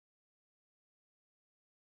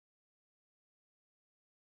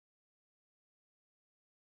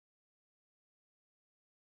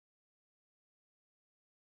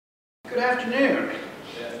Good afternoon.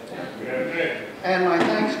 Good afternoon. And my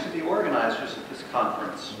thanks to the organizers of this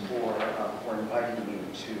conference for inviting me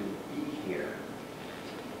to be here.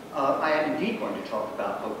 I am indeed going to talk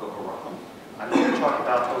about Boko Haram. I'm going to talk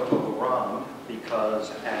about Boko Haram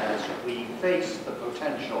because as we face the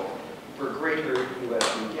potential for greater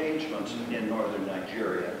U.S. engagement in northern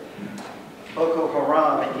Nigeria, Boko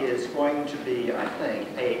Haram is going to be, I think,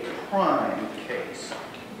 a prime case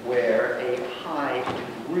where a high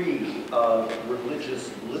degree of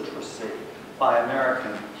religious literacy by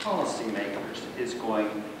American policymakers is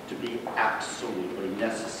going to be absolutely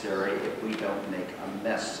necessary if we don't make a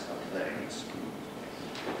mess of things.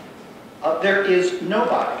 There is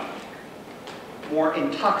nobody more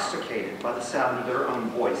intoxicated by the sound of their own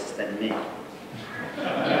voice than me.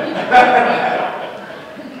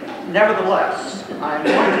 Nevertheless, I'm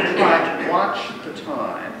going to try to watch the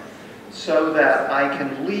time so that I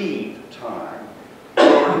can leave time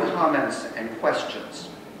for comments and questions.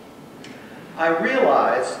 I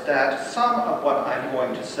realize that some of what I'm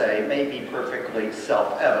going to say may be perfectly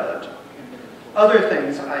self-evident. Other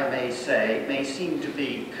things I may say may seem to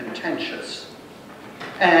be contentious.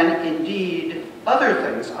 And indeed, other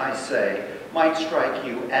things I say might strike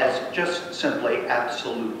you as just simply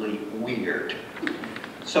absolutely weird.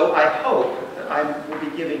 So I hope that I will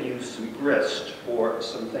be giving you some grist for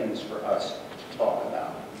some things for us to talk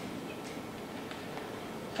about.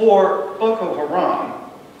 For Boko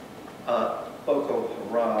Haram, Boko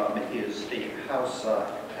Haram is the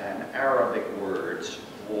Hausa and Arabic words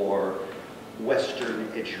for Western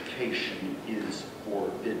education is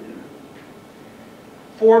forbidden.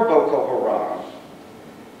 For Boko Haram,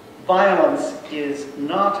 violence is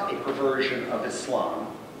not a perversion of Islam.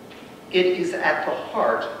 It is at the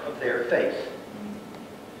heart of their faith.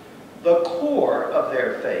 The core of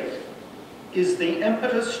their faith is the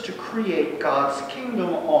impetus to create God's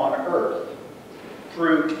kingdom on earth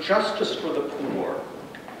through justice for the poor,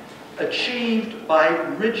 achieved by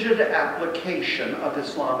rigid application of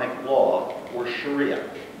Islamic law or Sharia.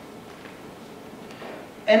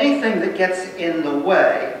 Anything that gets in the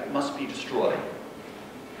way must be destroyed.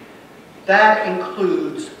 That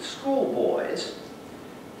includes schoolboys,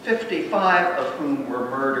 55 of whom were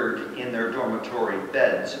murdered in their dormitory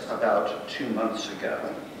beds about 2 months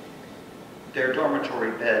ago. Their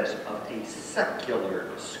dormitory beds of a secular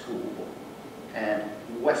school, and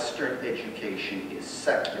Western education is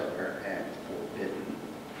secular and forbidden.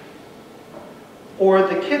 Or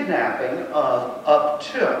the kidnapping of up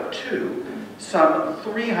to some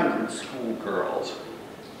 300 schoolgirls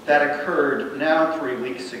that occurred now 3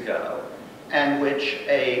 weeks ago, and which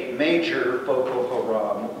a major Boko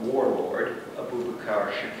Haram warlord,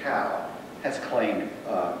 Abubakar Shekau, has claimed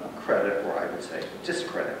credit, or I would say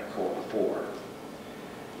discredit, for.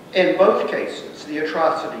 In both cases, the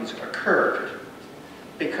atrocities occurred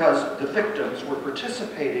because the victims were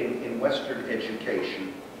participating in Western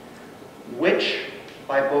education, which,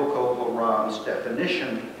 by Boko Haram's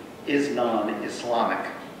definition, is non-Islamic.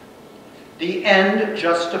 The end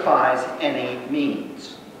justifies any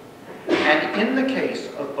means. And in the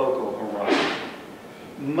case of Boko Haram,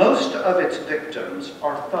 most of its victims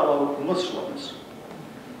are fellow Muslims,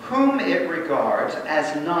 whom it regards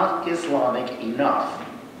as not Islamic enough,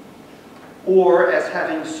 or as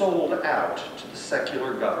having sold out to the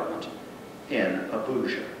secular government in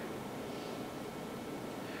Abuja.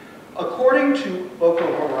 According to Boko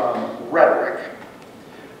Haram rhetoric,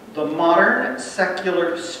 the modern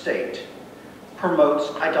secular state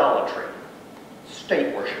promotes idolatry,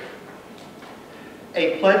 state worship.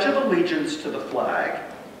 A pledge of allegiance to the flag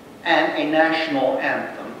and a national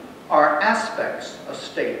anthem are aspects of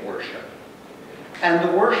state worship. And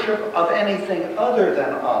the worship of anything other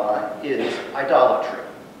than Allah is idolatry.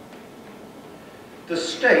 The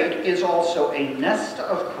state is also a nest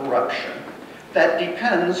of corruption that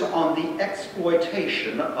depends on the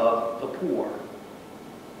exploitation of the poor.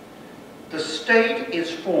 The state is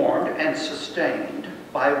formed and sustained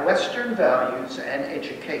by Western values and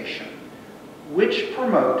education, which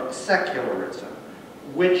promote secularism,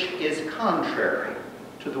 which is contrary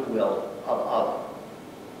to the will of Allah.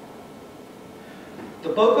 The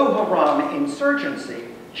Boko Haram insurgency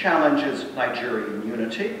challenges Nigerian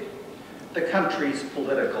unity, the country's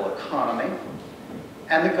political economy,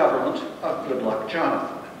 and the government of Goodluck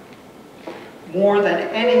Jonathan. More than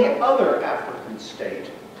any other African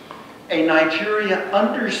state, a Nigeria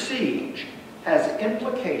under siege has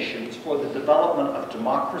implications for the development of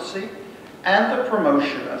democracy and the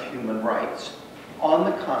promotion of human rights on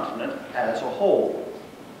the continent as a whole.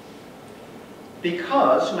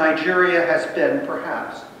 Because Nigeria has been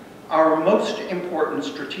perhaps our most important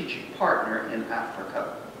strategic partner in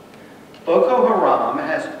Africa, Boko Haram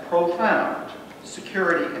has profound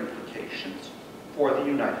security implications for the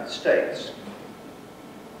United States.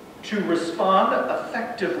 To respond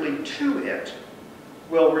effectively to it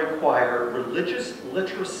will require religious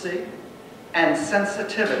literacy and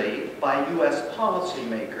sensitivity by U.S.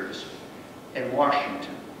 policymakers in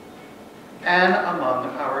Washington and among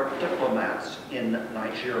our diplomats in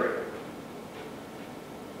Nigeria.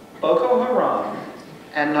 Boko Haram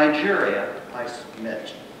and Nigeria, I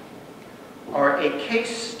submit, are a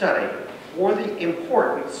case study for the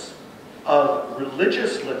importance of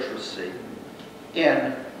religious literacy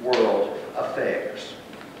in world affairs.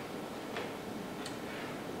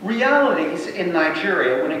 Realities in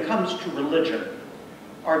Nigeria when it comes to religion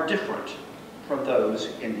are different from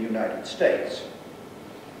those in the United States.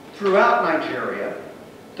 Throughout Nigeria,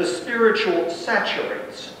 the spiritual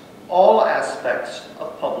saturates all aspects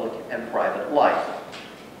of public and private life.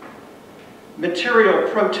 Material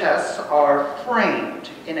protests are framed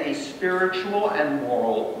in a spiritual and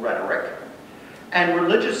moral rhetoric, and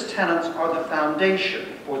religious tenets are the foundation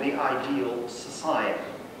for the ideal society.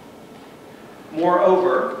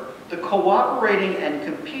 Moreover, the cooperating and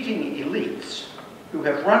competing elites who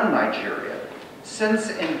have run Nigeria since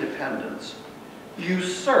independence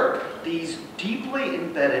usurp these deeply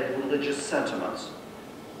embedded religious sentiments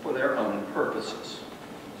for their own purposes.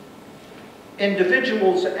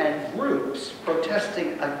 Individuals and groups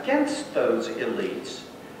protesting against those elites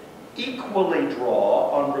equally draw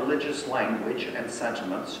on religious language and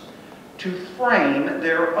sentiments to frame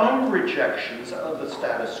their own rejections of the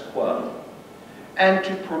status quo and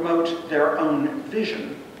to promote their own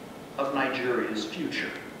vision of Nigeria's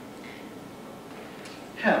future.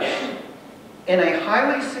 Hence, in a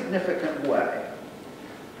highly significant way,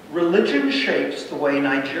 religion shapes the way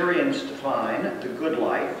Nigerians define the good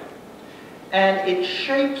life, and it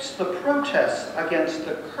shapes the protests against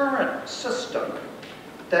the current system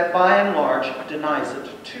that by and large denies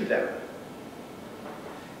it to them.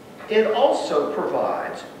 It also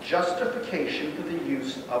provides justification for the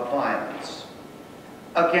use of violence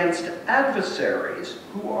against adversaries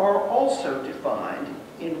who are also defined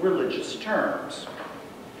in religious terms.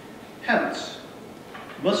 Hence,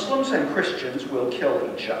 Muslims and Christians will kill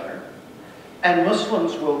each other, and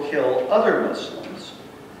Muslims will kill other Muslims,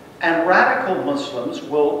 and radical Muslims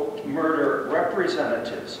will murder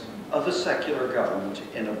representatives of the secular government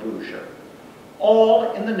in Abuja,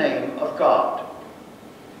 all in the name of God.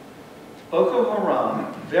 Boko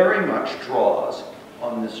Haram very much draws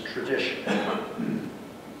on this tradition.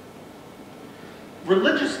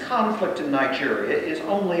 Religious conflict in Nigeria is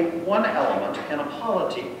only one element in a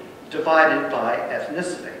polity divided by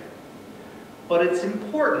ethnicity, but its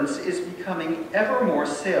importance is becoming ever more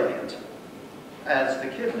salient as the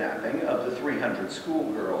kidnapping of the 300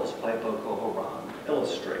 schoolgirls by Boko Haram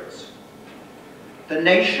illustrates. The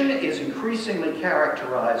nation is increasingly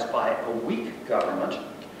characterized by a weak government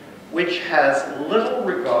which has little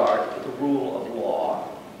regard for the rule of law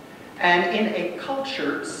and in a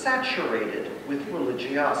culture saturated with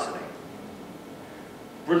religiosity.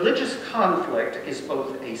 Religious conflict is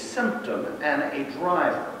both a symptom and a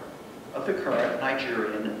driver of the current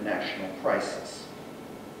Nigerian national crisis.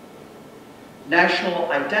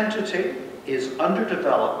 National identity is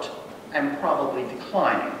underdeveloped and probably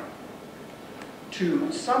declining.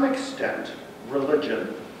 To some extent,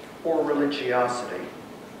 religion or religiosity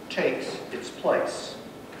takes its place.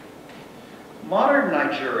 Modern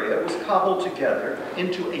Nigeria was cobbled together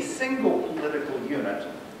into a single political unit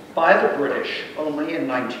by the British only in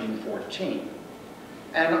 1914,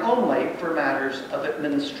 and only for matters of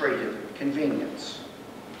administrative convenience.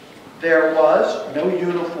 There was no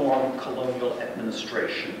uniform colonial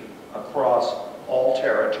administration across all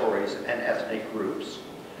territories and ethnic groups,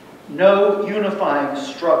 no unifying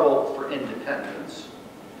struggle for independence,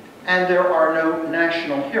 and there are no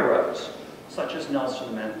national heroes such as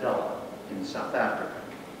Nelson Mandela in South Africa.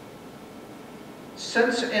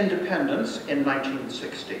 Since independence in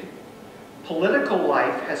 1960, political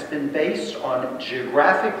life has been based on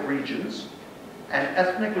geographic regions and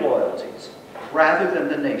ethnic loyalties rather than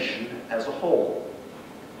the nation as a whole.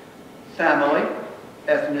 Family,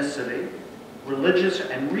 ethnicity, religious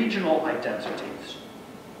and regional identities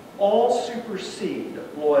all supersede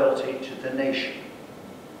loyalty to the nation.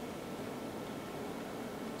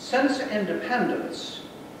 Since independence,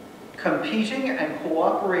 competing and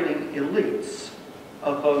cooperating elites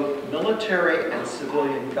of both military and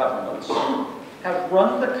civilian governments have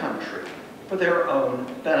run the country for their own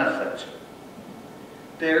benefit.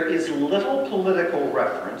 There is little political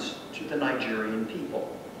reference to the Nigerian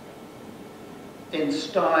people. In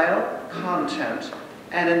style, content,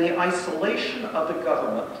 and in the isolation of the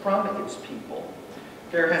government from its people,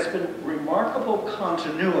 there has been remarkable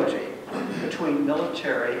continuity between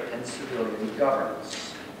military and civilian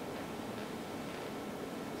governance.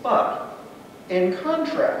 But, in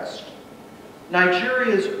contrast,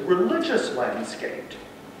 Nigeria's religious landscape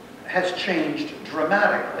has changed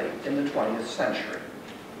dramatically in the 20th century.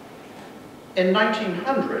 In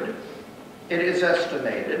 1900, it is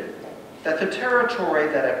estimated that the territory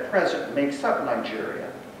that at present makes up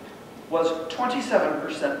Nigeria was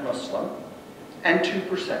 27% Muslim and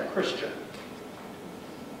 2% Christian.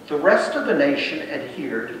 The rest of the nation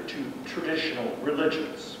adhered to traditional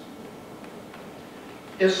religions.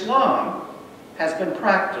 Islam has been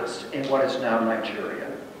practiced in what is now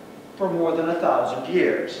Nigeria for more than 1,000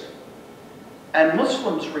 years, and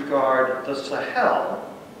Muslims regard the Sahel,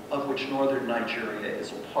 of which northern Nigeria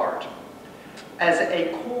is a part, as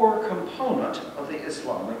a core component of the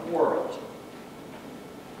Islamic world.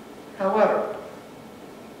 However,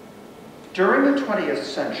 during the 20th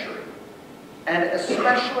century, and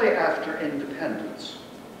especially after independence,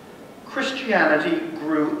 Christianity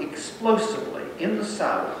grew explosively in the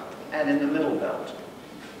South and in the Middle Belt.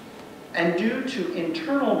 And due to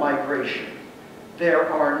internal migration,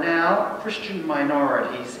 there are now Christian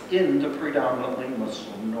minorities in the predominantly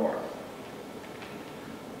Muslim North.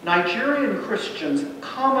 Nigerian Christians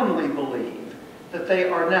commonly believe that they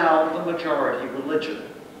are now the majority religion,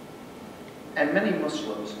 and many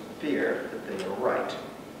Muslims fear that they are right.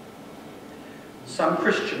 Some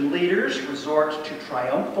Christian leaders resort to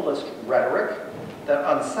triumphalist rhetoric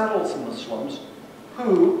that unsettles Muslims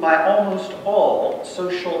who, by almost all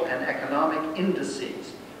social and economic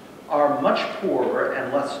indices, are much poorer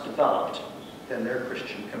and less developed than their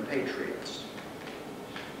Christian compatriots.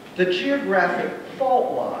 The geographic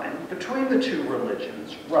fault line between the two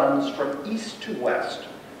religions runs from east to west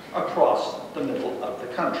across the middle of the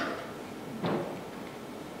country.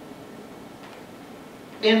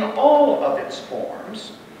 In all of its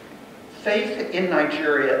forms, faith in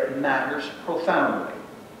Nigeria matters profoundly.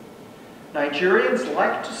 Nigerians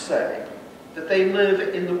like to say that they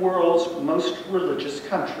live in the world's most religious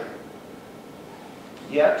country.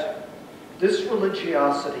 Yet, this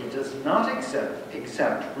religiosity does not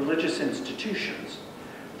exempt religious institutions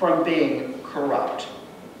from being corrupt,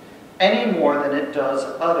 any more than it does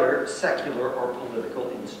other secular or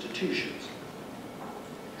political institutions.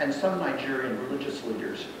 And some Nigerian religious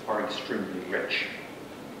leaders are extremely rich.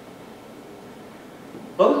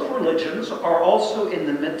 Both religions are also in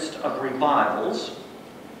the midst of revivals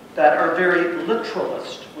that are very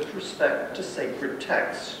literalist with respect to sacred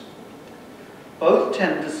texts. Both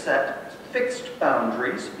tend to set fixed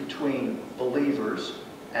boundaries between believers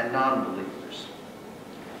and non-believers.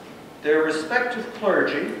 Their respective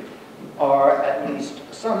clergy are, at least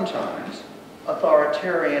sometimes,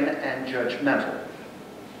 authoritarian and judgmental.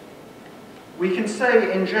 We can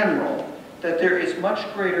say, in general, that there is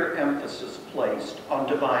much greater emphasis placed on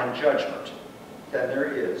divine judgment than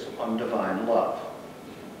there is on divine love.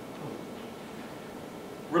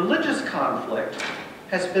 Religious conflict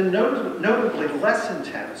has been notably less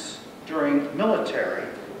intense during military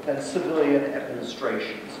than civilian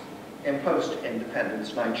administrations in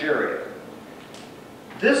post-independence Nigeria.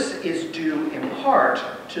 This is due in part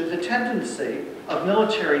to the tendency of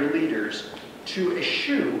military leaders to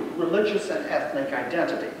eschew religious and ethnic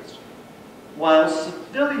identities, while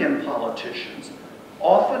civilian politicians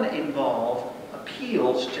often involve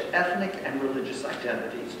appeals to ethnic and religious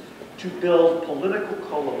identities to build political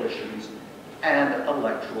coalitions and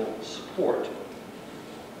electoral support.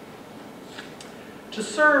 To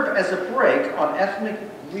serve as a brake on ethnic,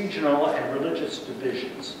 regional, and religious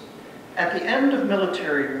divisions, at the end of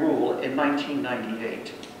military rule in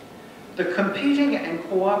 1998, the competing and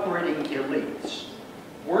cooperating elites,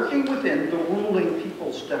 working within the ruling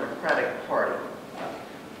People's Democratic Party,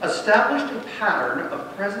 established a pattern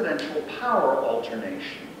of presidential power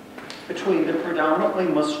alternation between the predominantly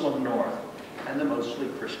Muslim North and the mostly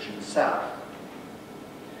Christian South.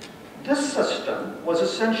 This system was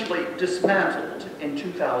essentially dismantled in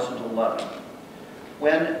 2011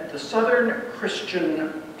 when the Southern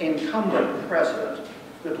Christian incumbent president,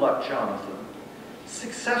 Goodluck Jonathan,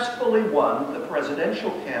 successfully won the presidential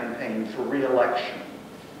campaign for re-election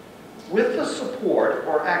with the support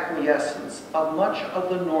or acquiescence of much of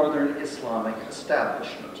the northern Islamic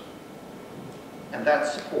establishment. And that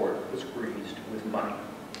support was greased with money.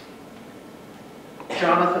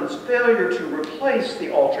 Jonathan's failure to replace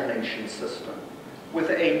the alternation system with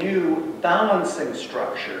a new balancing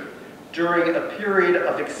structure during a period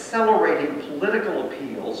of accelerating political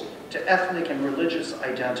appeals to ethnic and religious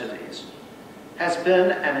identities has been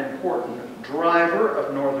an important driver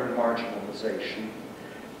of northern marginalization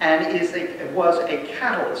and was a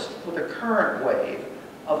catalyst for the current wave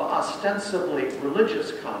of ostensibly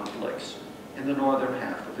religious conflicts in the northern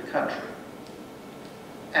half of the country.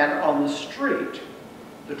 And on the street,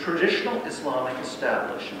 the traditional Islamic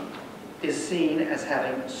establishment is seen as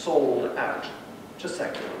having sold out to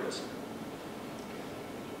secularism.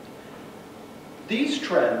 These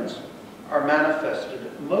trends are manifested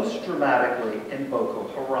most dramatically in Boko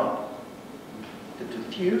Haram, the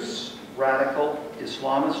diffuse, radical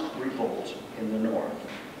Islamist revolt in the north.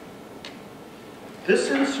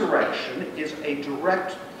 This insurrection is a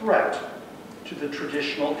direct threat to the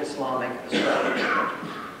traditional Islamic establishment,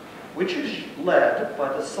 which is led by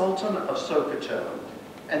the Sultan of Sokoto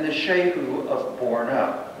and the Shehu of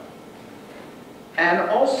Borno, and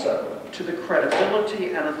also to the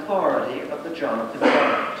credibility and authority of the Jonathan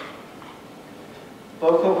government.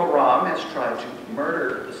 Boko Haram has tried to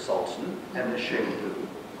murder the Sultan and the Shehu,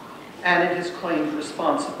 and it has claimed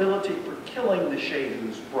responsibility for killing the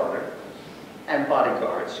Shehu's brother and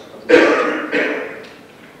bodyguards of the Sultan.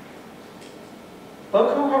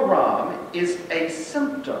 Boko Haram is a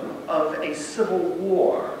symptom of a civil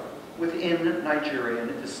war within Nigerian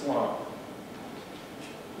Islam.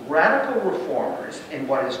 Radical reformers in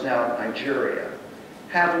what is now Nigeria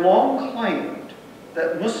have long claimed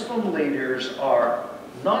that Muslim leaders are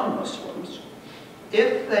non-Muslims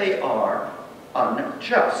if they are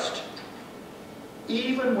unjust,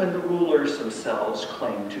 even when the rulers themselves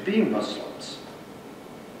claim to be Muslims.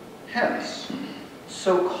 Hence,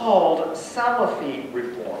 so-called Salafi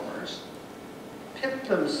reformers pit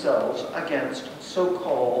themselves against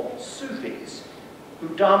so-called Sufis, who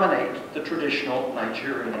dominate the traditional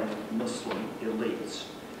Nigerian Muslim elites.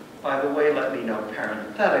 By the way, let me note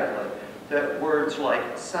parenthetically that words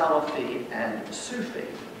like Salafi and Sufi,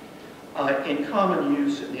 in common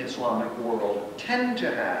use in the Islamic world, tend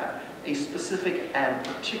to have a specific and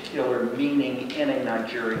particular meaning in a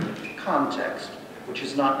Nigerian context, which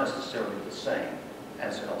is not necessarily the same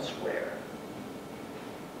as elsewhere.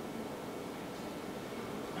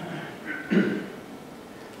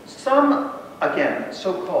 Some, again,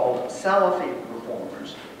 so-called Salafi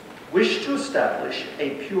reformers wish to establish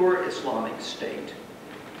a pure Islamic state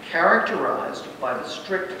characterized by the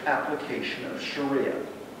strict application of Sharia.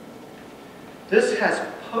 This has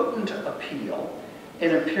potent appeal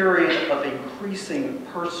in a period of increasing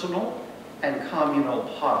personal and communal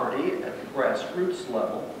poverty at the grassroots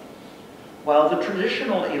level, while the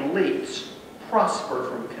traditional elites prosper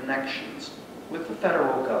from connections with the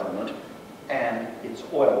federal government and its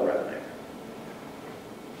oil revenue.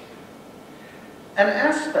 An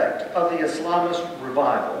aspect of the Islamist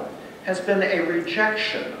revival has been a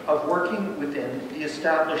rejection of working within the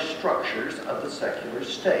established structures of the secular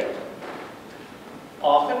state.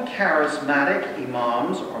 Often charismatic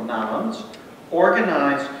imams or malams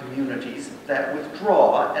organize communities that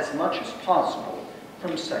withdraw as much as possible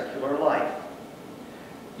from secular life.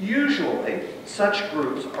 Usually, such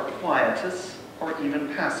groups are quietists or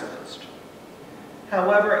even pacifist.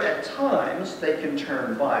 However, at times they can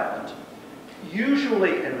turn violent,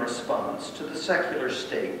 usually in response to the secular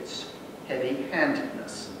state's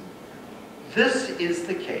heavy-handedness. This is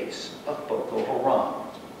the case of Boko Haram.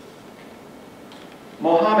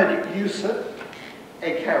 Mohammed Yusuf,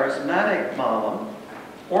 a charismatic Malam,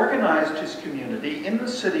 organized his community in the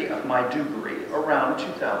city of Maiduguri around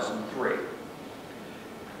 2003.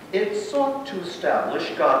 It sought to establish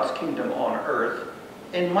God's kingdom on earth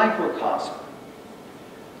in microcosm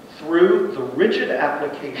through the rigid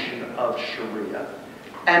application of Sharia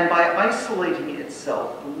and by isolating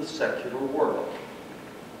itself from the secular world.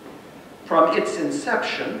 From its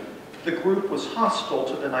inception, the group was hostile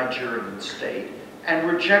to the Nigerian state and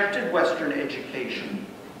rejected Western education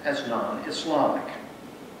as non-Islamic.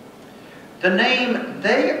 The name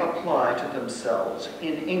they apply to themselves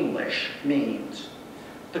in English means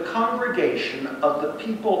the Congregation of the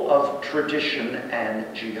People of Tradition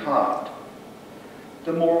and Jihad.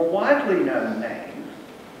 The more widely known name,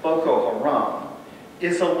 Boko Haram,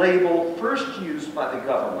 is a label first used by the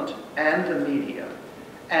government and the media,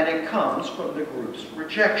 and it comes from the group's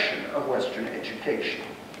rejection of Western education.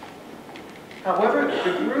 However,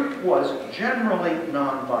 the group was generally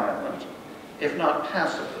nonviolent, if not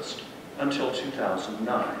pacifist, until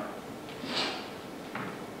 2009.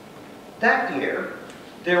 That year,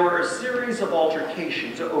 there were a series of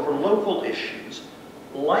altercations over local issues,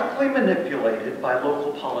 likely manipulated by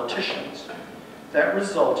local politicians, that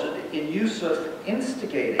resulted in Yusuf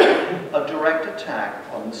instigating a direct attack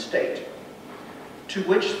on the state, to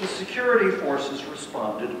which the security forces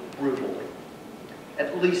responded brutally.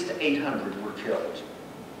 at least 800 were killed.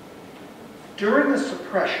 During the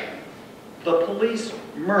suppression, the police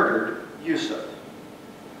murdered Yusuf.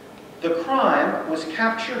 The crime was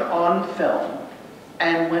captured on film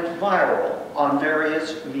and went viral on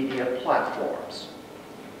various media platforms.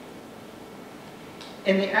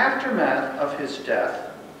 In the aftermath of his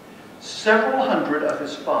death, several hundred of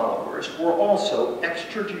his followers were also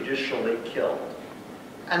extrajudicially killed,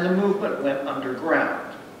 and the movement went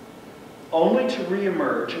underground, only to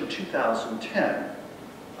re-emerge in 2010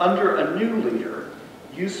 under a new leader,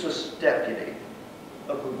 Yusuf's deputy,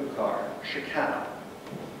 Abubakar Shekau.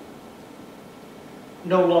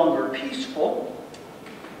 No longer peaceful,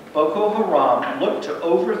 Boko Haram looked to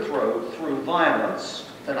overthrow through violence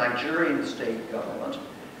the Nigerian state government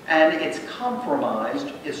and its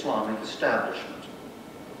compromised Islamic establishment.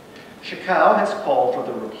 Shekau has called for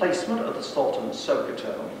the replacement of the Sultan of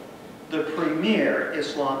Sokoto, the premier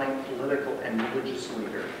Islamic political and religious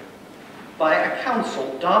leader, by a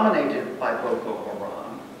council dominated by Boko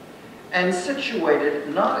Haram and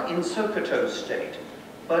situated not in Sokoto state,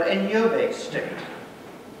 but in Yobe state,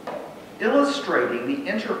 illustrating the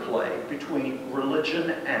interplay between religion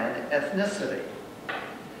and ethnicity.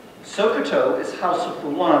 Sokoto is Hausa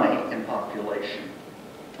Fulani in population,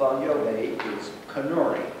 while Yobe is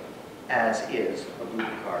Kanuri, as is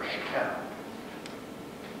Abubakar Shekau.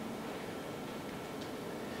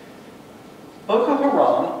 Boko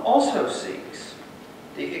Haram also seeks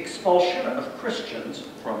the expulsion of Christians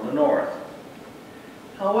from the north.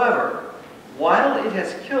 However, while it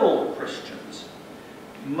has killed Christians,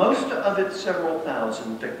 most of its several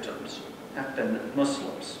thousand victims have been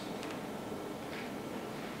Muslims.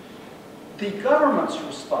 The government's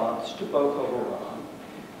response to Boko Haram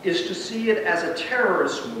is to see it as a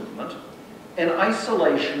terrorist movement in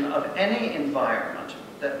isolation of any environment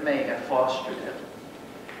that may have fostered it,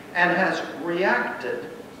 and has reacted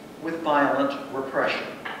with violent repression.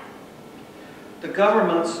 The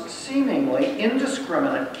government's seemingly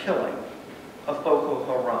indiscriminate killing of Boko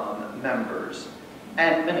Haram members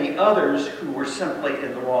and many others who were simply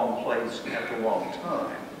in the wrong place at the wrong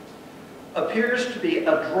time appears to be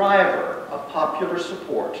a driver of popular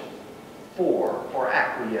support for or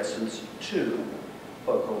acquiescence to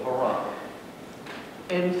Boko Haram.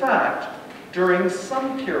 In fact, during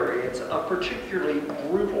some periods of particularly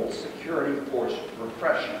brutal security force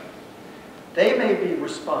repression, they may be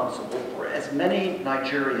responsible for as many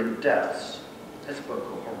Nigerian deaths as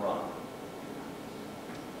Boko Haram.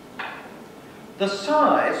 The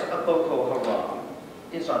size of Boko Haram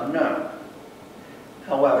is unknown.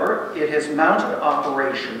 However, it has mounted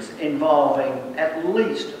operations involving at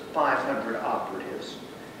least 500 operatives,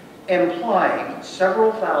 implying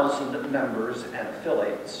several thousand members and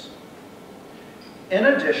affiliates. In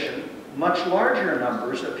addition, much larger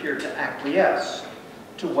numbers appear to acquiesce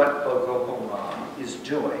to what Boko Haram is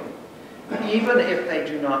doing, even if they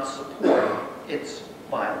do not support its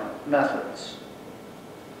violent methods.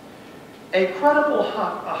 A credible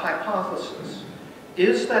hypothesis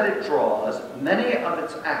is that it draws many of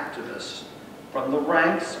its activists from the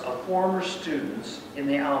ranks of former students in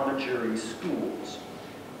the Al-Majiri schools.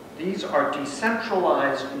 These are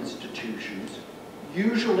decentralized institutions,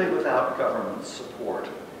 usually without government support,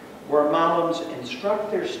 where Malams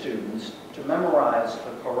instruct their students to memorize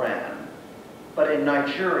the Quran, but in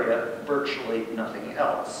Nigeria, virtually nothing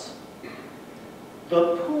else.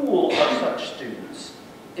 The pool of such students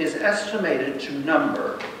is estimated to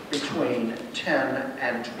number between 10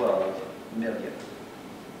 and 12 million.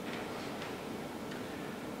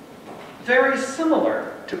 Very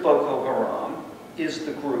similar to Boko Haram is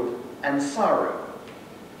the group Ansaru,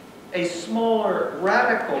 a smaller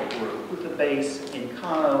radical group with a base in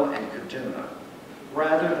Kano and Kaduna,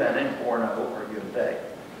 rather than in Borno or Yobe.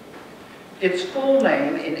 Its full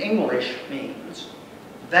name in English means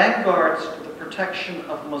Vanguards for the Protection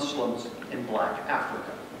of Muslims in Black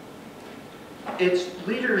Africa. Its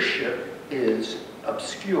leadership is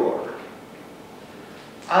obscure.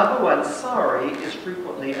 Abu Ansari is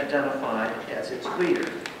frequently identified as its leader,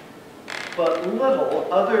 but little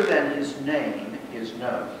other than his name is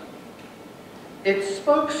known. Its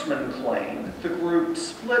spokesman claimed the group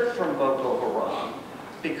split from Boko Haram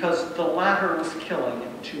because the latter was killing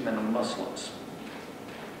too many Muslims.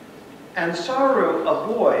 Ansaru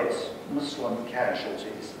avoids Muslim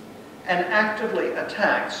casualties and actively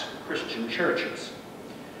attacks Christian churches.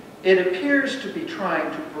 It appears to be trying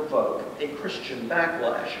to provoke a Christian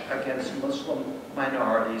backlash against Muslim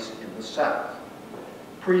minorities in the South,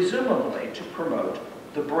 presumably to promote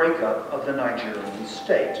the breakup of the Nigerian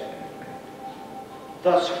state.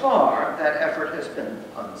 Thus far, that effort has been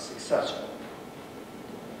unsuccessful.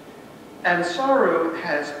 Ansarud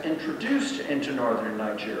has introduced into northern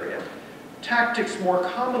Nigeria tactics more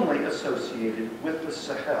commonly associated with the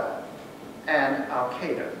Sahel and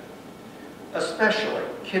Al-Qaeda, especially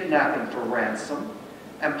kidnapping for ransom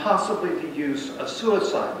and possibly the use of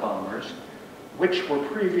suicide bombers, which were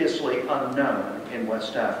previously unknown in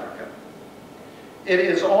West Africa. It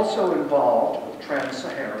is also involved with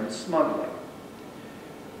trans-Saharan smuggling.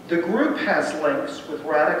 The group has links with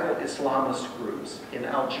radical Islamist groups in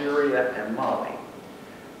Algeria and Mali,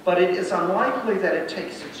 but it is unlikely that it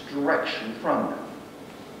takes its direction from them.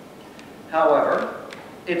 However,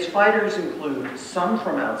 its fighters include some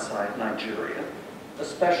from outside Nigeria,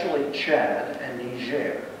 especially Chad and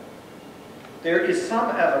Niger. There is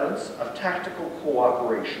some evidence of tactical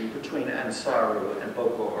cooperation between Ansarud and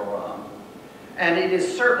Boko Haram, and it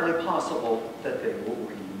is certainly possible that they will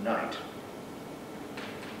reunite.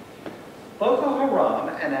 Boko Haram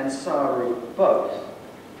and Ansarud both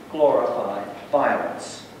glorify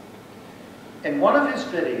violence. In one of his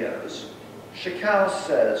videos, Shekau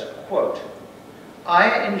says, quote,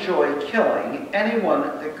 "I enjoy killing anyone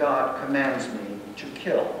that God commands me to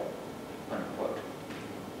kill," unquote.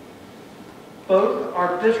 Both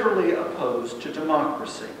are bitterly opposed to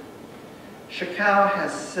democracy. Shekau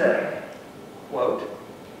has said, quote,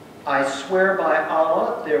 "I swear by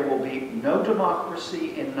Allah there will be no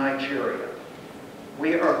democracy in Nigeria.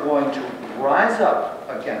 We are going to rise up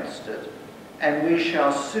against it, and we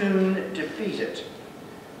shall soon defeat it.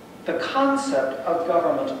 The concept of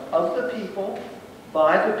government of the people,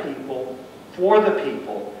 by the people, for the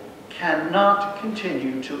people, cannot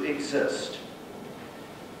continue to exist.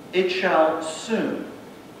 It shall soon,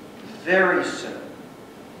 very soon,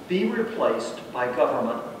 be replaced by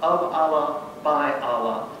government of Allah, by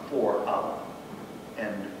Allah, for Allah,"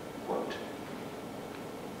 end quote.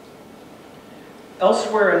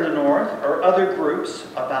 Elsewhere in the north are other groups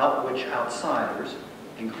about which outsiders,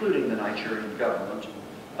 including the Nigerian government,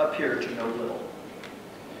 appear to know little.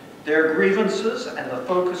 Their grievances and the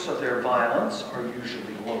focus of their violence are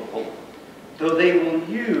usually local, though they will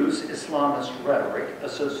use Islamist rhetoric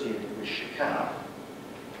associated with Shekau.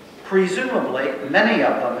 Presumably, many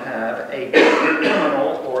of them have a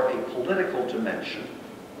criminal or a political dimension,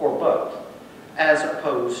 or both, as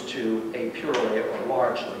opposed to a purely or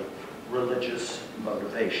largely religious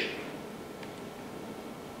motivation.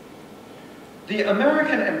 The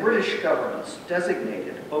American and British governments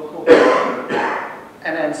designated Boko Haram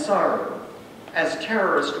and Ansarud as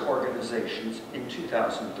terrorist organizations in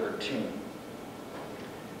 2013.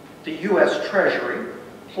 The U.S. Treasury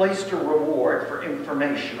placed a reward for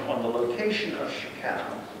information on the location of Shekau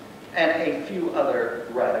and a few other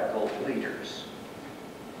radical leaders.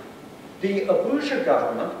 The Abuja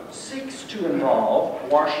government seeks to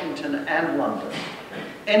involve Washington and London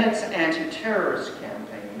in its anti-terrorist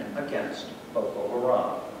campaign against Boko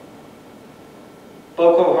Haram.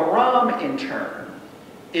 Boko Haram, in turn,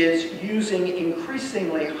 is using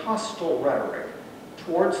increasingly hostile rhetoric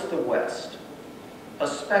towards the West,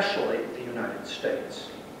 especially the United States.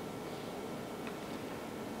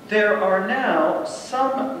 There are now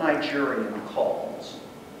some Nigerian calls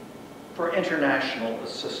for international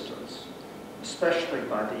assistance, especially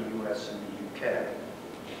by the US and the UK.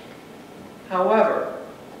 However,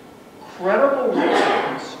 credible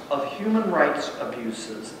reports of human rights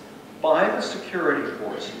abuses by the security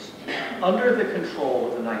forces under the control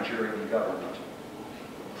of the Nigerian government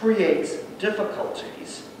creates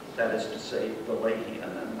difficulties, that is to say, the Leahy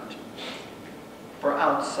Amendment, for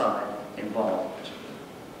outside involvement.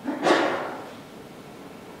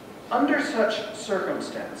 Under such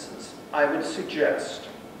circumstances, I would suggest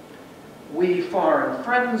we foreign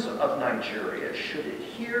friends of Nigeria should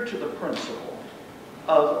adhere to the principle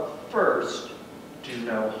of first, do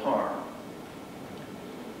no harm.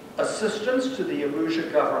 Assistance to the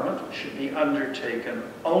Abuja government should be undertaken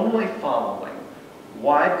only following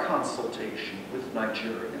wide consultation with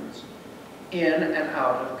Nigerians in and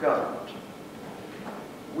out of government.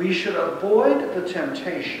 We should avoid the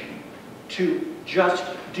temptation to just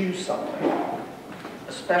do something,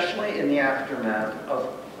 especially in the aftermath of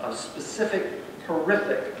specific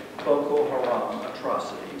horrific Boko Haram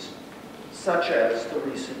atrocities, such as the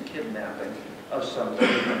recent kidnapping of some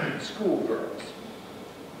 300 schoolgirls.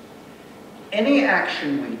 Any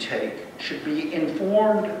action we take should be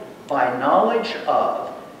informed by knowledge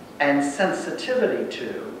of and sensitivity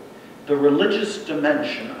to the religious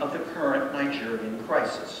dimension of the current Nigerian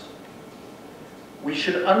crisis. We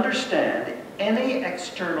should understand any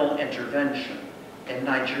external intervention in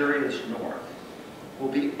Nigeria's north will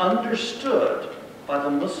be understood by the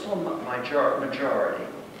Muslim majority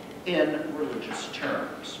in religious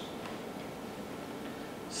terms.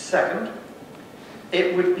 Second,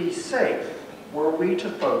 it would be safe were we to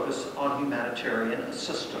focus on humanitarian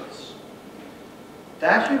assistance.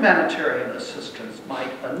 That humanitarian assistance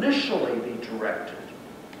might initially be directed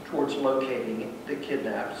towards locating the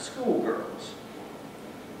kidnapped schoolgirls.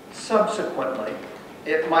 Subsequently,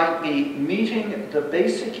 it might be meeting the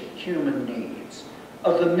basic human needs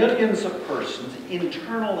of the millions of persons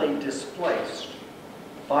internally displaced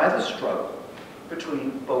by the struggle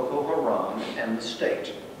between Boko Haram and the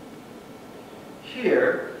state.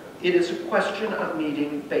 Here, it is a question of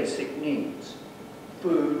meeting basic needs: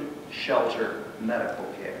 food, shelter, medical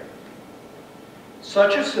care.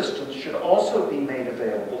 Such assistance should also be made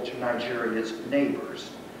available to Nigeria's neighbors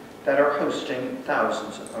that are hosting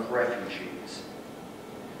thousands of refugees.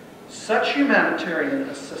 Such humanitarian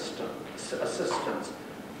assistance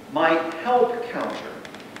might help counter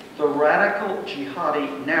the radical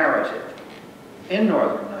jihadi narrative in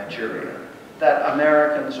northern Nigeria that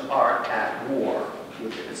Americans are at war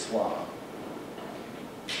with Islam.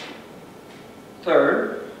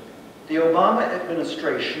 Third, the Obama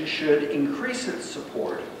administration should increase its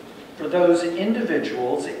support for those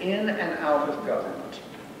individuals in and out of government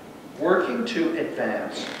working to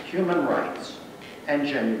advance human rights and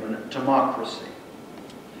genuine democracy.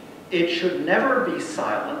 It should never be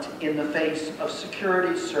silent in the face of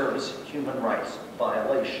security service human rights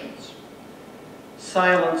violations.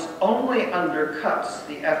 Silence only undercuts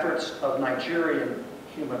the efforts of Nigerian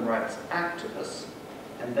human rights activists,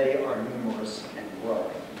 and they are numerous and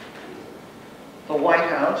growing. The White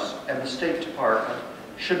House and the State Department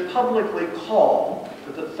should publicly call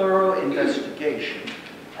for the thorough investigation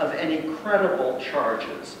of any credible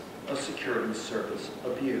charges of security service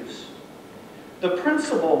abuse. The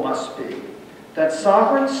principle must be that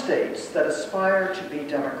sovereign states that aspire to be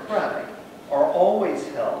democratic are always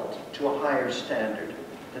held to a higher standard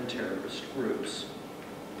than terrorist groups.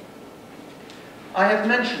 I have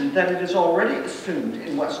mentioned that it is already assumed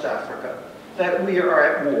in West Africa that we are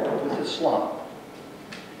at war with Islam.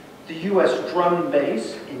 The U.S. drone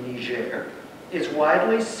base in Niger is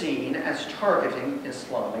widely seen as targeting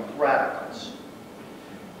Islamic radicals.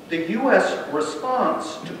 The U.S.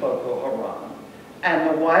 response to Boko Haram and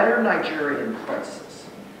the wider Nigerian crisis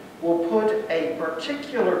will put a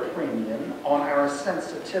particular premium on our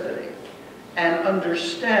sensitivity and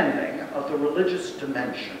understanding of the religious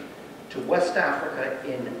dimension to West Africa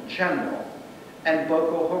in general and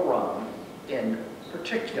Boko Haram in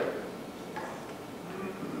particular.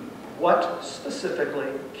 What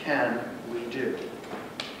specifically can we do?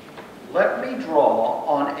 Let me draw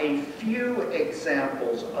on a few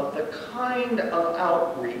examples of the kind of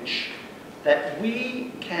outreach that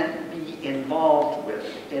we can be involved with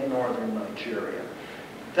in northern Nigeria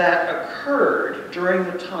that occurred during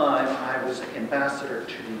the time I was ambassador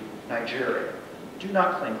to Nigeria. Do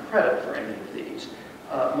not claim credit for any of these.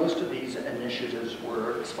 Most of these initiatives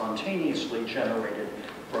were spontaneously generated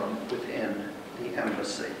from within the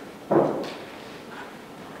embassy.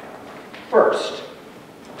 First,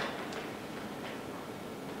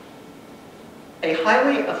 a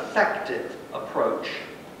highly effective approach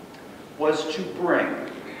was to bring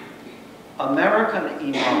American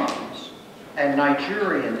imams and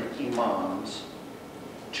Nigerian imams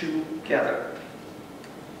together.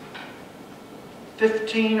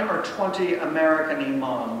 15 or 20 American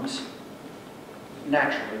imams,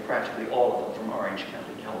 naturally practically all of them from Orange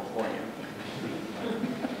County, California,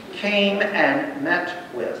 came and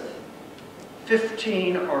met with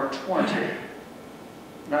 15 or 20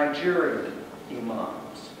 Nigerian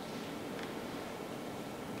imams.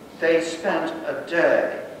 They spent a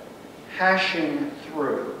day hashing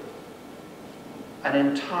through an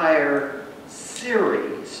entire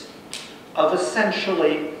series of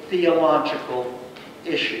essentially theological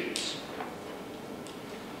issues.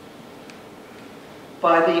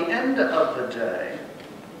 By the end of the day,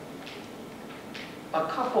 a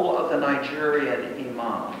couple of the Nigerian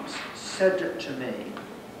imams said to me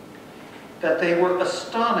that they were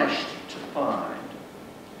astonished to find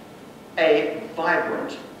a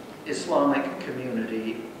vibrant Islamic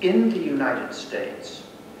community in the United States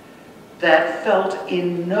that felt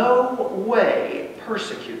in no way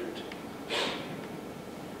persecuted.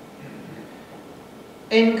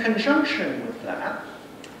 In conjunction with that,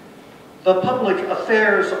 the Public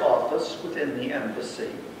Affairs Office within the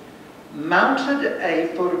embassy mounted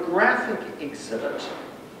a photographic exhibit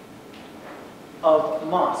of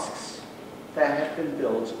mosques that have been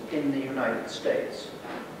built in the United States.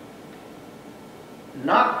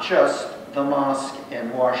 Not just the mosque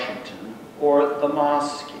in Washington or the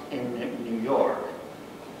mosque in New York,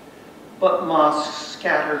 but mosques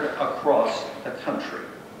scattered across the country.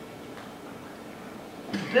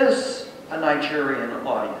 This, a Nigerian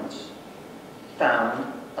audience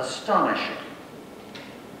found astonishing.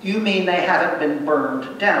 You mean they haven't been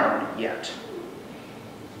burned down yet?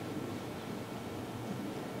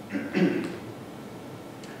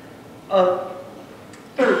 A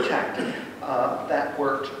third tactic that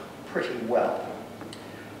worked pretty well.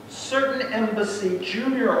 Certain embassy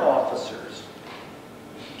junior officers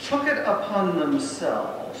took it upon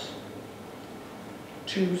themselves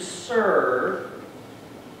to serve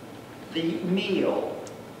the meal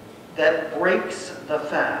that breaks the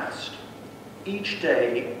fast each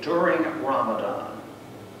day during Ramadan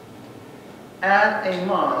at a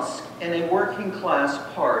mosque in a working class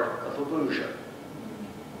part of Abuja.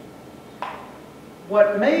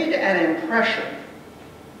 What made an impression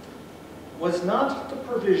was not the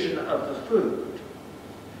provision of the food,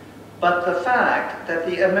 but the fact that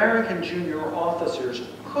the American junior officers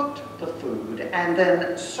cooked the food and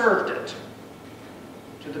then served it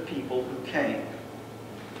to the people who came.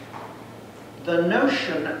 The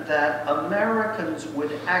notion that Americans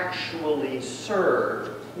would actually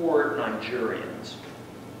serve poor Nigerians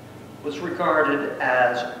was regarded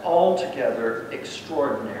as altogether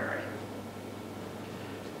extraordinary.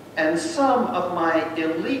 And some of my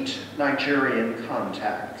elite Nigerian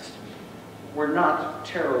contacts were not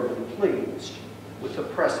terribly pleased with the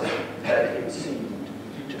precedent that it seemed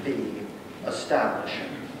to be establishing.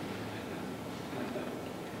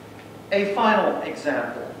 A final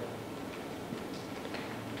example.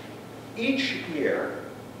 Each year,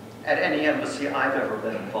 at any embassy I've ever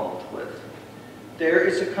been involved with, there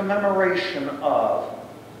is a commemoration of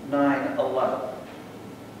 9/11.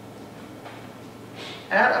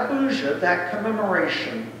 At Abuja, that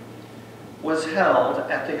commemoration was held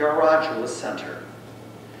at the Yaradua Center,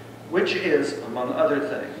 which is, among other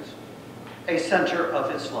things, a center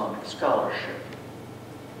of Islamic scholarship.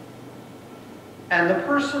 And the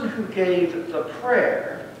person who gave the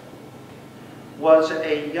prayer was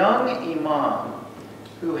a young imam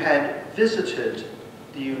who had visited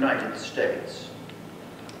the United States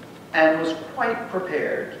and was quite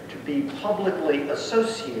prepared to be publicly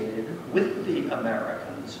associated with the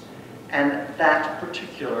Americans and that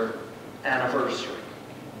particular anniversary.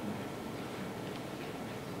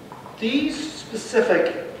 These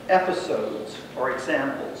specific episodes or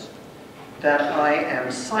examples that I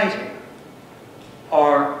am citing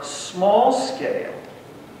are small scale.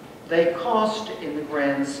 They cost, in the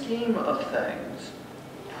grand scheme of things,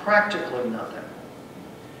 practically nothing.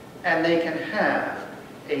 And they can have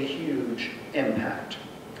a huge impact.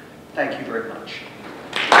 Thank you very much.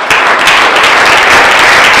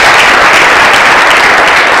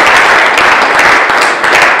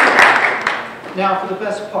 Now for the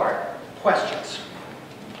best part, questions.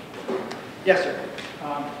 Yes, sir.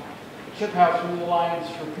 Chip House from the Alliance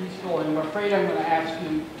for Peaceful, and I'm afraid I'm going to ask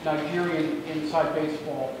you Nigerian inside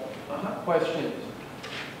baseball questions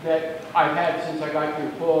that I've had since I got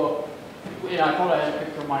your book. And I thought I had a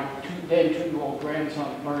picture of my then two-year-old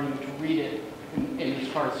grandson learning to read it in his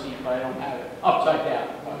car seat, but I don't have it. Upside down,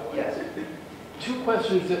 by the way. Yes. Two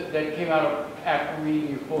questions that came out after reading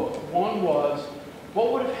your book. One was,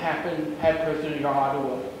 what would have happened had President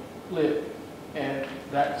Yaradua lived and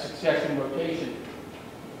that succession rotation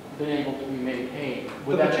been able to be maintained?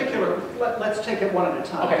 Let's take it one at a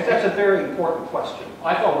time, Okay. because that's a very important question.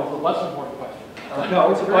 I thought it was a less important question.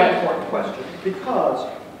 No, it's a very important question, because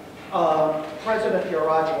President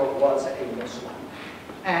Yaradua was a Muslim.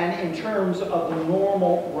 And in terms of the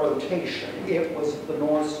normal rotation, it was the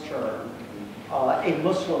North's turn, a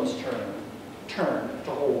Muslim's turn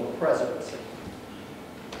to hold the presidency.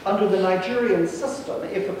 Under the Nigerian system,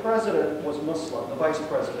 if the president was Muslim, the vice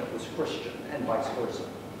president was Christian, and vice versa.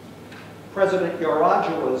 President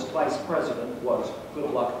Yaradua's vice president was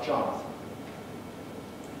Goodluck Jonathan.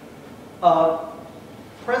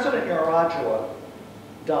 President Yaradua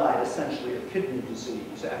died essentially of kidney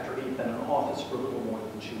disease after he'd been in office for a little more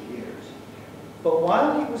than 2 years. But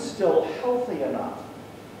while he was still healthy enough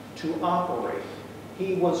to operate,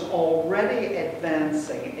 he was already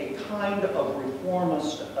advancing a kind of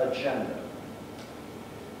reformist agenda.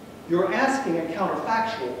 You're asking a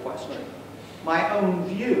counterfactual question. My own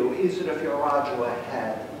view is that if Yaradua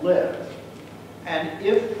had lived, and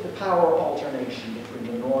if the power alternation between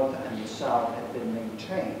the North and the South had been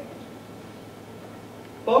maintained,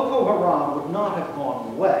 Boko Haram would not have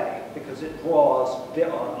gone away because it draws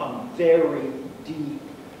on very deep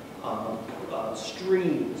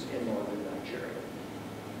streams in northern Nigeria.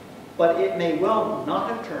 But it may well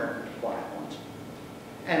not have turned violent,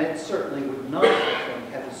 and it certainly would not, I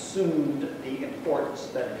think, have assumed the importance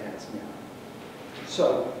that it has now.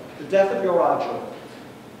 So, the death of Yaradua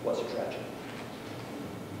was a tragedy.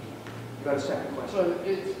 You got a second question? So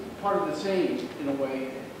it's part of the same, in a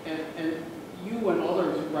way, and you and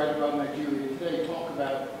others who write about Nigeria today talk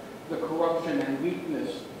about the corruption and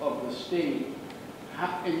weakness of the state,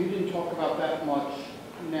 and you didn't talk about that much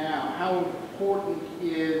now. How important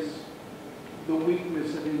is the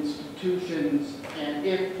weakness of institutions, and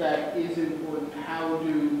if that is important, how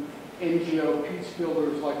do NGO peace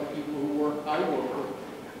builders like the people who I work with,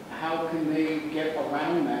 how can they get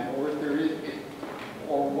around that, or if there is,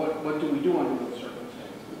 or what do we do under those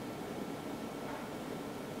circumstances?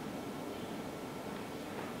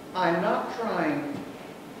 I'm not trying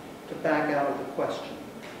to back out of the question.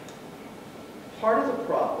 Part of the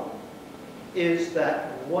problem is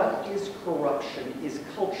that what is corruption is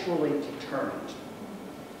culturally determined.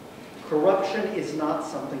 Corruption is not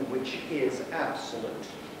something which is absolute.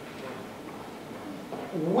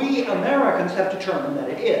 We Americans have determined that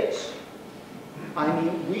it is. I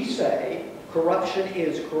mean, we say corruption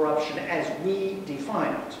is corruption as we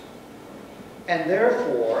define it. And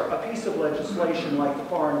therefore, a piece of legislation like the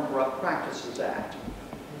Foreign Corrupt Practices Act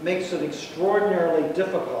makes it extraordinarily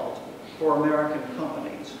difficult for American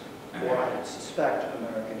companies, or I would suspect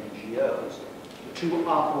American NGOs, to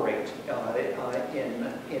operate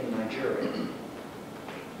in Nigeria.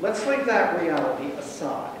 Let's leave that reality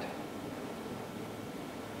aside.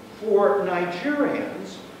 For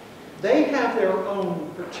Nigerians, they have their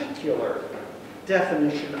own particular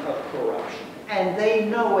definition of corruption, and they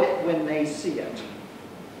know it when they see it.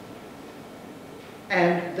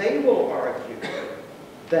 And they will argue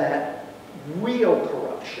that real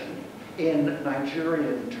corruption in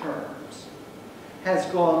Nigerian terms has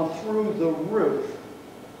gone through the roof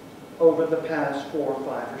over the past 4,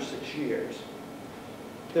 5, or 6 years.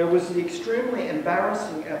 There was the extremely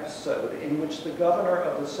embarrassing episode in which the governor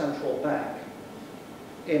of the central bank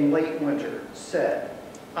in late winter said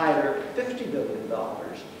either $50 billion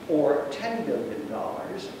or $10 billion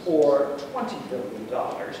or $20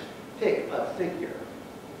 billion, pick a figure,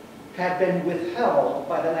 had been withheld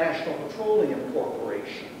by the National Petroleum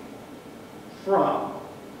Corporation from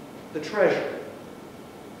the Treasury.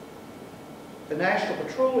 The National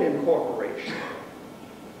Petroleum Corporation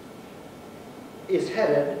is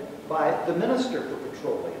headed by the Minister for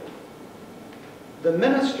Petroleum. The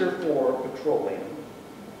Minister for Petroleum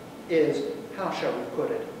is, how shall we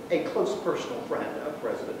put it, a close personal friend of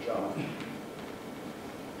President John Campbell.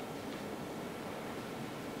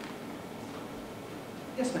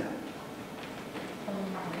 Yes, ma'am.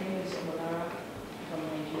 My name is Omolara from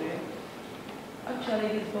Nigeria.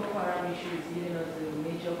 Actually, this Boko Haram issue is giving us a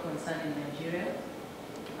major concern in Nigeria.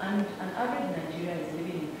 And an average Nigerian is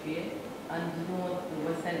living in fear and don't want the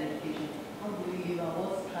Western education. How do we live and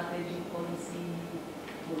what strategy, policy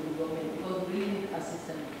will the government? Because we really need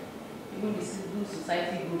assistance. Even the civil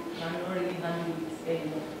society group cannot really handle it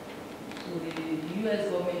anymore. So the US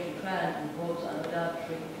government should try and involve another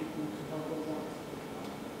trained people to help us out.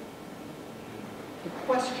 The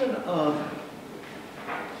question of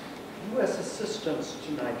U.S. assistance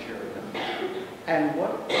to Nigeria and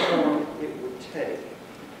what form it would take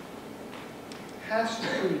has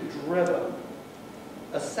to be driven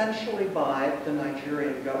essentially by the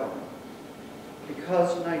Nigerian government,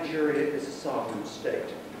 because Nigeria is a sovereign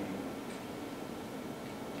state.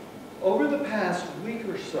 Over the past week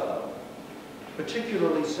or so,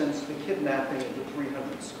 particularly since the kidnapping of the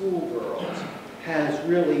 300 schoolgirls, has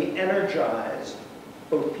really energized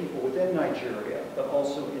both people within Nigeria, but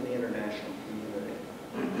also in the international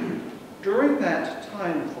community. During that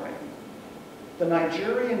time frame, the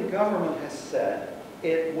Nigerian government has said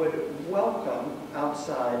it would welcome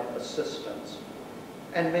outside assistance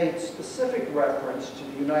and made specific reference to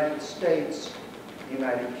the United States, the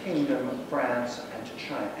United Kingdom, France, and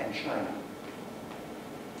China.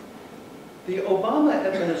 The Obama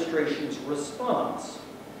administration's response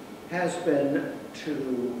has been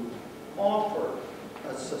to offer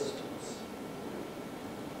assistance.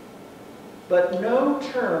 But no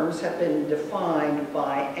terms have been defined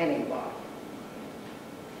by anybody.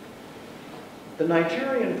 The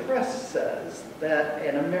Nigerian press says that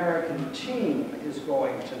an American team is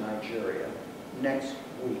going to Nigeria next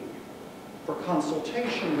week for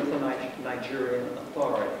consultation with the Nigerian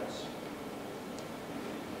authorities.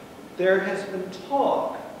 There has been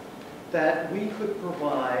talk that we could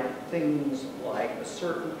provide things like a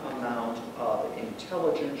certain amount of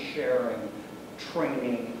intelligence sharing,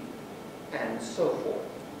 training, and so forth.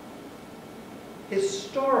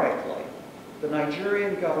 Historically, the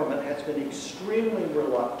Nigerian government has been extremely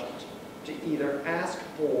reluctant to either ask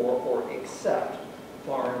for or accept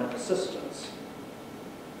foreign assistance.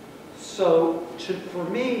 So for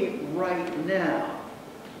me right now,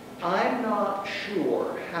 I'm not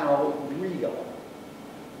sure how real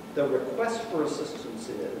the request for assistance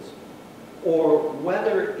is, or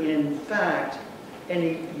whether, in fact,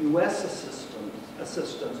 any U.S.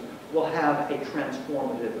 assistance will have a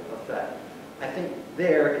transformative effect. I think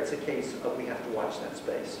there it's a case of we have to watch that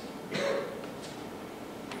space.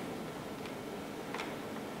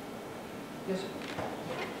 Yes, sir.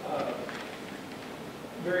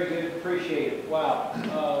 Very good, appreciate it. Wow.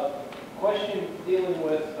 Question dealing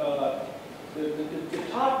with the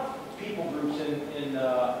top people groups in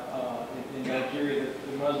Nigeria,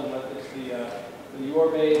 the Muslim ethnics, the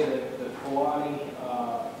Yoruba, the Fulani,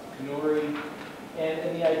 Kanuri,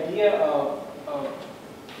 and the idea of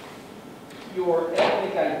your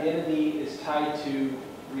ethnic identity is tied to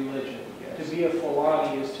religion. Yes. To be a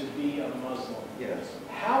Fulani is to be a Muslim. Yes.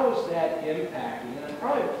 How is that impacting? And it's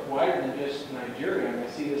probably wider than just Nigeria. I mean, I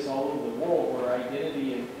see this all over the world where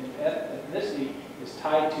identity and ethnicity is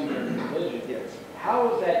tied to their religion. Yes.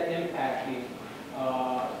 How is that impacting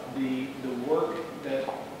the work that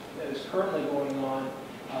is currently going on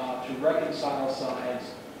to reconcile sides,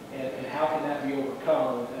 and how can that be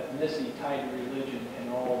overcome with ethnicity tied to religion and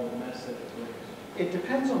all the mess that it brings? It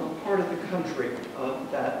depends on the part of the country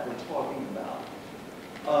that we're talking about.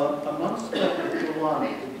 Amongst the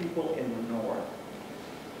Fulani, the people in the north,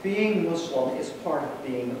 being Muslim is part of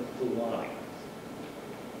being Fulani.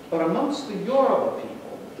 But amongst the Yoruba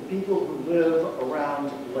people, the people who live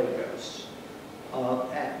around Lagos,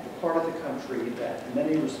 at the part of the country that in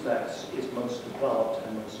many respects is most developed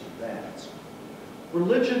and most advanced,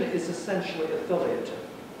 religion is essentially affiliative.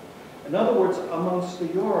 In other words, amongst the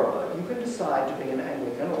Yoruba, you can decide to be an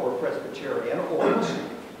Anglican or a Presbyterian or a Muslim.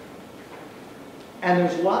 And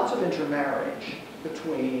there's lots of intermarriage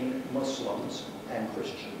between Muslims and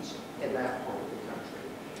Christians in that part of the country.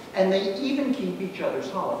 And they even keep each other's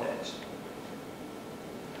holidays.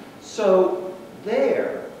 So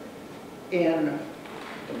there, in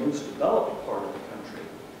the most developed part of the country,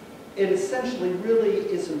 it essentially really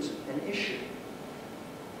isn't an issue.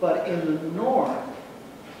 But in the north,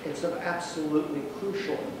 it's of absolutely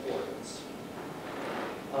crucial importance.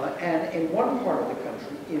 And in one part of the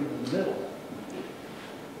country, in the middle,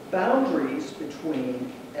 boundaries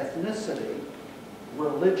between ethnicity,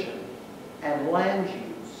 religion, and land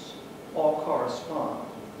use all correspond.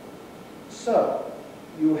 So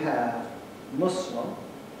you have Muslim,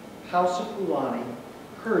 House of Fulani,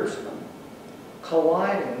 herdsmen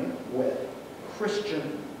colliding with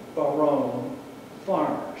Christian Barone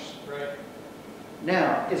farmers. Right.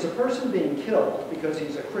 Now, is a person being killed because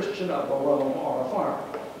he's a Christian, a Barone, or a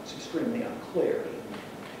farmer? It's extremely unclear.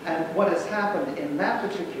 And what has happened in that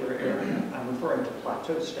particular area, I'm referring to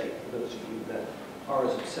Plateau State, for those of you that are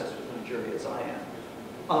as obsessed with Nigeria as I am.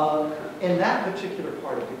 In that particular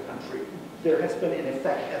part of the country, there has been, in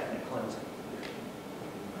effect, ethnic cleansing.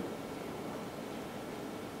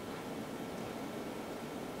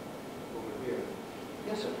 Over here.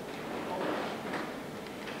 Yes, sir.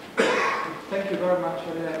 Thank you very much.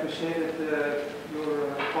 I really appreciated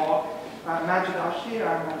your talk. I'm Majid Ashi.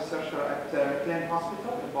 I'm a researcher at McLean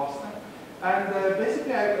Hospital in Boston. And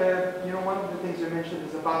basically, one of the things you mentioned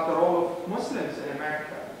is about the role of Muslims in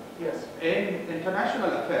America. Yes. In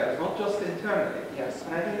international affairs, not just internally. Yes.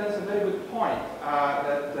 And I think that's a very good point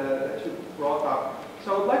that you brought up.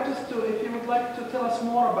 So I would like just to, if you would like to tell us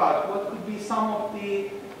more about what could be some of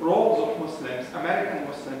the roles of Muslims, American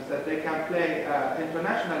Muslims, that they can play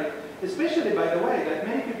internationally. Especially, by the way, that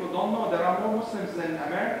many people don't know there are more Muslims in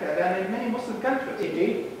America than in many Muslim countries.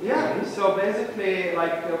 Indeed. Yeah. Indeed. So basically,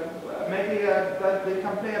 like maybe that they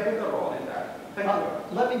can play a bigger role in that. Thank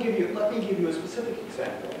you. Let me give you a specific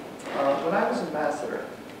example. When I was ambassador,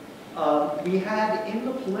 we had in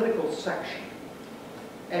the political section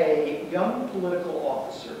a young political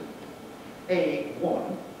officer, a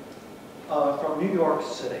woman from New York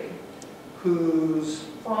City, whose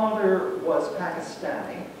father was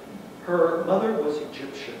Pakistani. Her mother was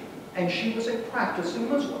Egyptian, and she was a practicing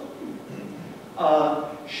Muslim.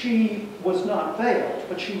 She was not veiled,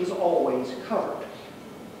 but she was always covered.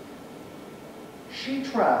 She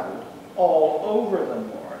traveled all over the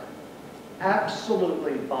north,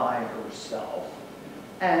 absolutely by herself,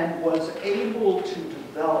 and was able to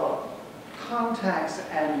develop contacts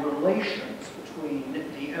and relations between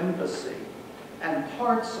the embassy and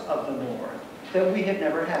parts of the north that we had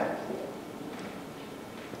never had before.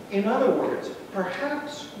 In other words,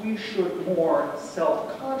 perhaps we should more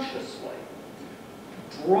self-consciously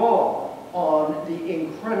draw on the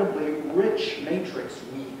incredibly rich matrix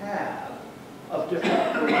we have of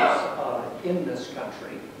different groups in this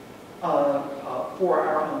country for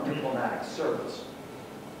our own diplomatic service.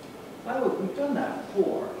 By the way, we've done that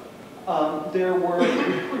before. there were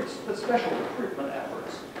special recruitment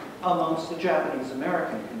efforts amongst the Japanese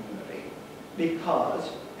American community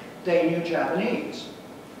because they knew Japanese.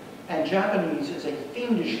 And Japanese is a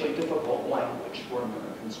fiendishly difficult language for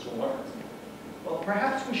Americans to learn. Well,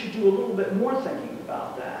 perhaps we should do a little bit more thinking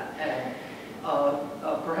about that, and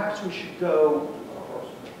perhaps we should go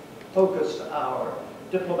focus our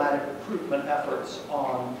diplomatic recruitment efforts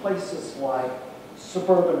on places like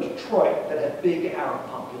suburban Detroit that have big Arab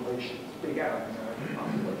populations, big Arab American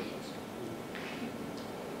populations.